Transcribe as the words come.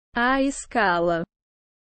A escala.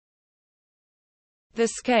 The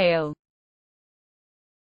scale.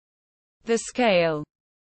 The scale.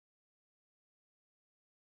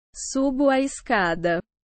 Subo a escada.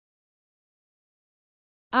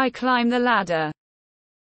 I climb the ladder.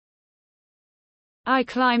 I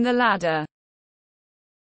climb the ladder.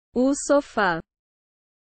 O sofá.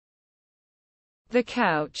 The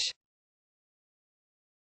couch.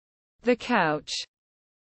 The couch.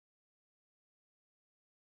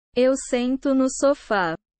 Eu sento no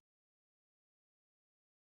sofá.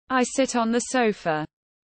 I sit on the sofa.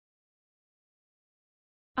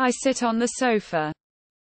 I sit on the sofa.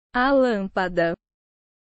 A lâmpada.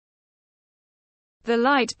 The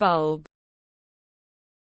light bulb.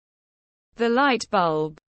 The light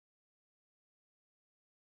bulb.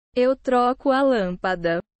 Eu troco a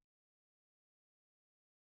lâmpada.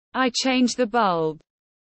 I change the bulb.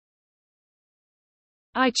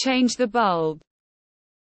 I change the bulb.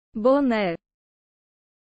 Boné.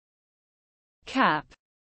 Cap.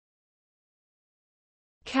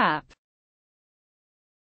 Cap.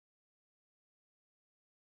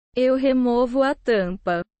 Eu removo a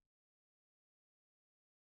tampa.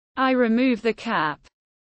 I remove the cap.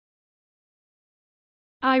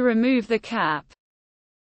 I remove the cap.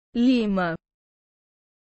 Lima.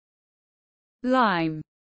 Lime.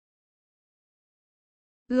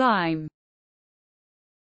 Lime.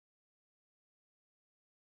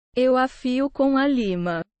 Eu afio com a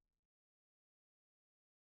lima.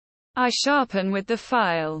 I sharpen with the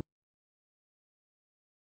file.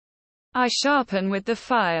 I sharpen with the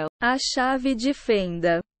file. A chave de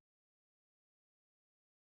fenda.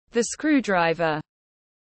 The screwdriver.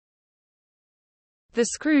 The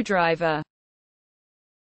screwdriver.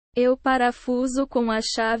 Eu parafuso com a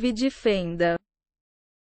chave de fenda.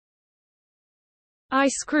 I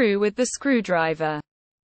screw with the screwdriver.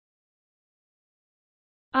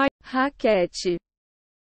 Raquete.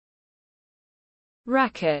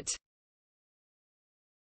 Racket.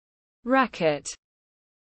 Racket.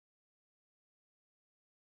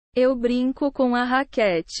 Eu brinco com a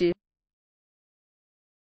raquete.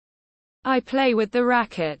 I play with the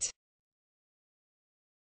racket.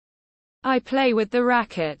 I play with the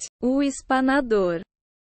racket. O espanador.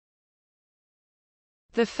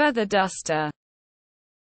 The feather duster.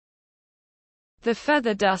 The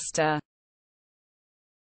feather duster.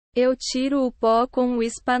 Eu tiro o pó com o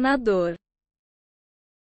espanador.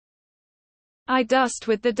 I dust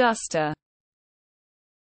with the duster.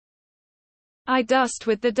 I dust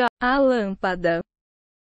with the A lâmpada.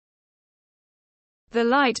 The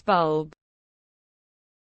light bulb.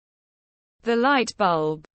 The light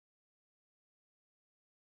bulb.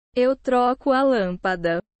 Eu troco a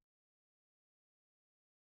lâmpada.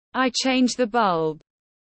 I change the bulb.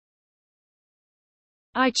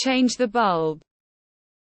 I change the bulb.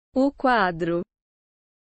 O quadro.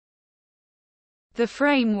 The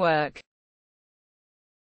framework.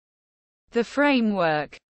 The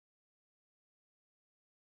framework.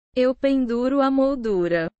 Eu penduro a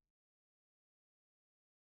moldura.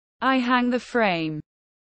 I hang the frame.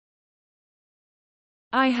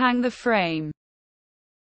 I hang the frame.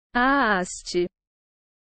 A haste.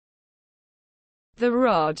 The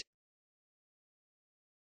rod.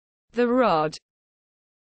 The rod.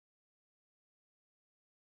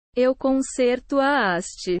 Eu conserto a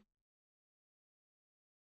haste.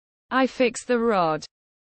 I fix the rod.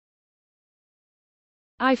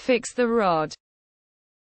 I fix the rod.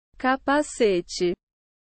 Capacete.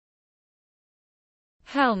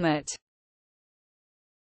 Helmet.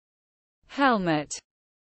 Helmet.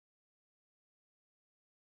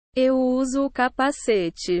 Eu uso o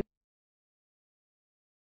capacete.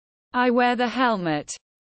 I wear the helmet.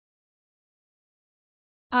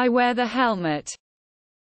 I wear the helmet.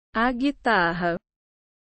 A guitarra.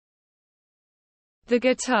 The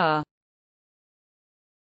guitar.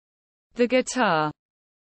 The guitar.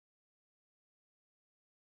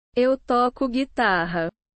 Eu toco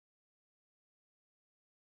guitarra.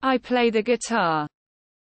 I play the guitar.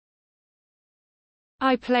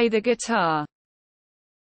 I play the guitar.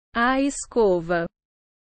 A escova.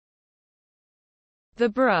 The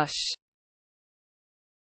brush.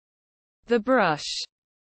 The brush.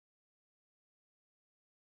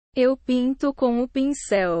 Eu pinto com o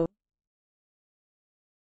pincel.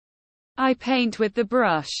 I paint with the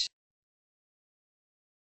brush.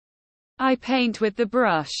 I paint with the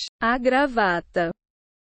brush. A gravata.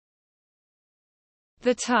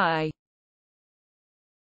 The tie.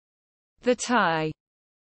 The tie.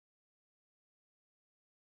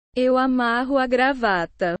 Eu amarro a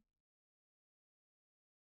gravata.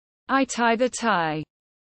 I tie the tie.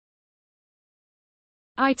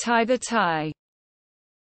 I tie the tie.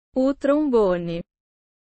 O trombone.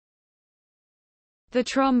 The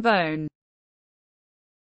trombone.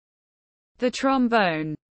 The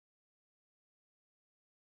trombone.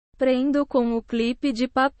 Prendo com o clipe de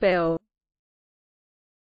papel.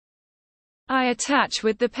 I attach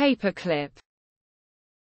with the paperclip.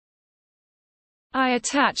 I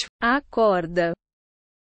attach. A corda.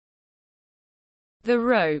 The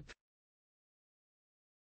rope.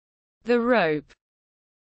 The rope.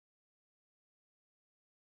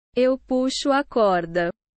 Eu puxo a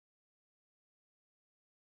corda.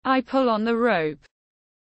 I pull on the rope.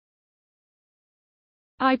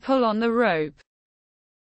 I pull on the rope.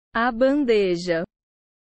 A bandeja.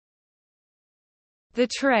 The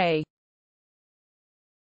tray.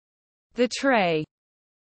 The tray.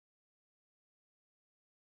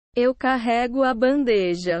 Eu carrego a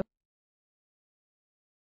bandeja.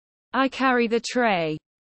 I carry the tray.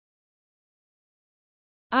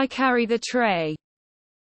 I carry the tray.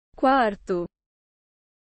 Quarto.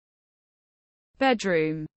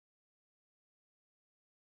 Bedroom.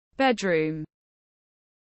 Bedroom.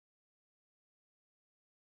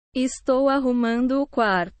 Estou arrumando o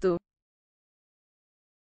quarto.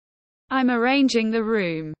 I'm arranging the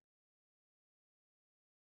room.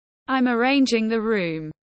 I'm arranging the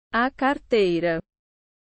room. A carteira.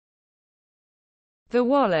 The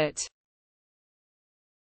wallet.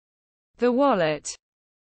 The wallet.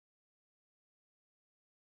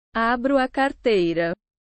 Abro a carteira.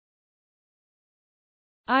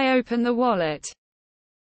 I open the wallet.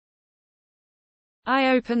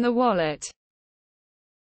 I open the wallet.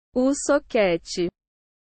 O soquete.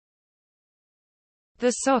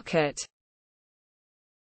 The socket.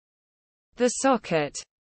 The socket.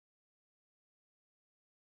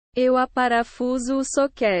 Eu aparafuso o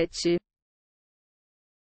soquete.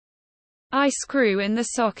 I screw in the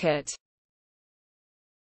socket.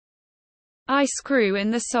 I screw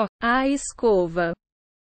in the socket. A escova.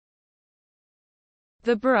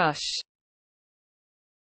 The brush.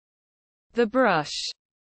 The brush.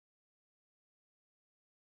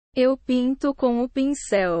 Eu pinto com o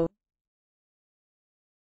pincel.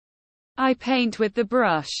 I paint with the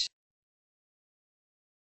brush.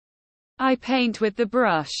 I paint with the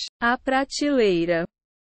brush. A prateleira.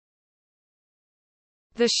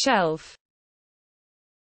 The shelf.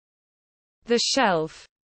 The shelf.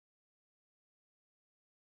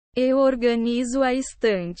 Eu organizo a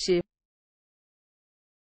estante.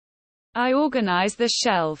 I organize the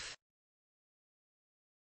shelf.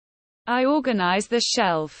 I organize the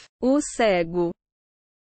shelf. O cego.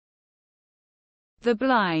 The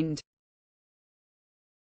blind.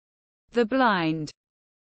 The blind.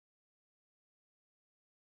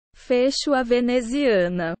 Fecho a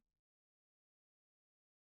veneziana.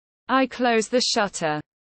 I close the shutter.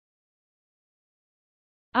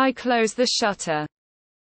 I close the shutter.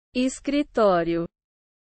 Escritório.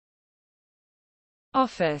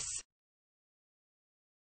 Office.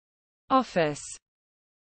 Office.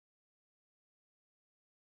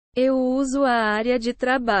 Eu uso a área de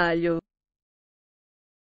trabalho.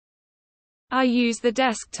 I use the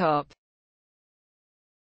desktop.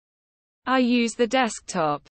 I use the desktop.